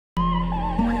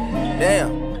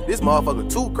Damn, this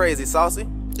motherfucker too crazy, saucy.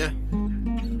 Yeah.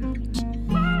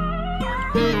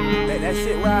 Let that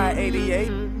shit ride, 88.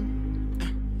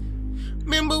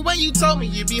 Remember when you told me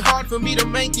it'd be hard for me to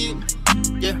make it?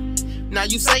 Yeah. Now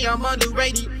you say I'm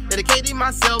underrated. Dedicating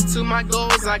myself to my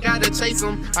goals, I gotta chase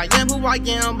them. I am who I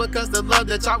am because the love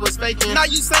that y'all was faking. Now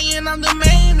you saying I'm the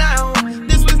man now.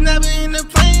 This was never in the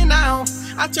plan now.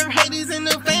 I turn haters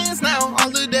into fans now. All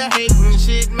of the hating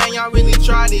shit, man, y'all really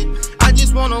tried it. I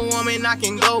just want a woman I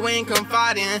can go and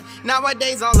confide in.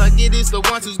 Nowadays all I get is the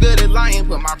ones who's good at lying.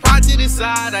 Put my pride to the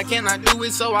side, I cannot do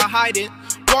it so I hide it.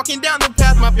 Walking down the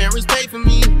path my parents paid for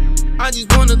me. I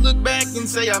just wanna look back and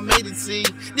say I made it, see.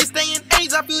 This day and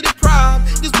age I feel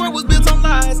deprived. This world was built on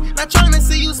lies. Not trying to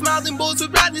see you smile, them boys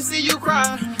would rather see you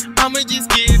cry. I'ma just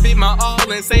give it my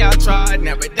all and say I tried.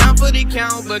 Never down for the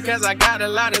count because I got a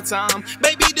lot of time.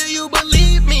 Baby, do you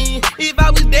believe me? If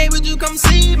I was there, would you come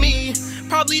see me?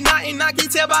 Probably not, and I can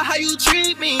tell by how you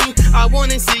treat me. I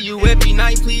wanna see you every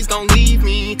night, please don't leave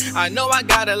me. I know I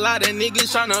got a lot of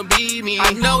niggas tryna be me.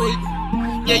 I know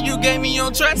it. Yeah, you gave me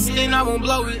your trust and I won't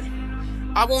blow it.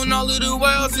 I want all of the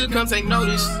world to come take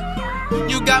notice.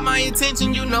 You got my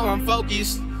attention, you know I'm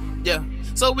focused. Yeah,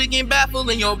 so we can baffle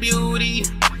in your beauty.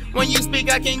 When you speak,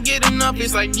 I can't get enough,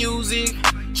 it's like music.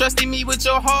 Trusting me with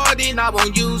your heart and I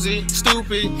won't use it.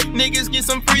 Stupid niggas get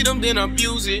some freedom, then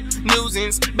abuse it.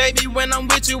 Nuisance, baby, when I'm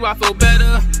with you, I feel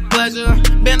better. Pleasure,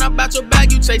 been about your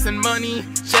bag, you chasing money,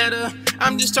 cheddar.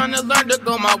 I'm just trying to learn to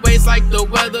go my ways like the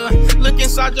weather. Look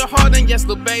inside your heart and yes,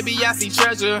 little baby, I see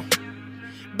treasure.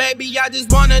 Baby, I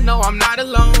just wanna know I'm not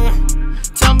alone.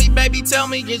 Tell me, baby, tell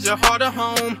me, is your heart at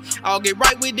home? I'll get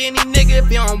right with any nigga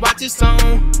if you don't watch his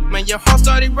song. Man, your heart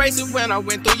started racing when I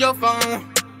went through your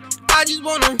phone. I just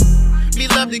wanna be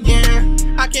loved again.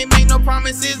 I can't make no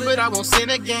promises, but I won't sin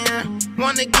again.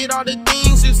 Wanna get all the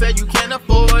things you said you can't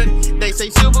afford. They say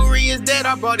chivalry is dead,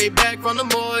 I brought it back from the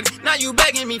morgue. Now you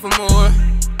begging me for more.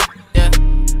 Yeah.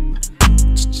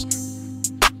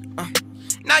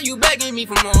 Now you begging me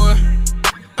for more.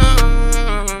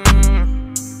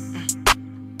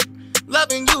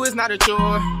 Loving you is not a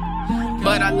chore,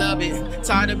 but I love it.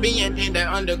 Tired of being in that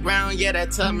underground, yeah,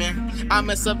 that tubman. I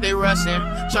mess up, they rushing,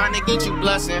 trying to get you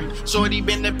blushing. Shorty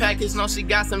been the package, know she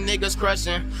got some niggas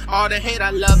crushing. All the hate,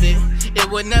 I love it,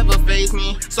 it would never faze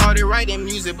me. Started writing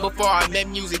music before I met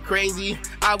music crazy.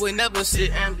 I would never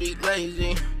sit and be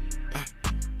lazy.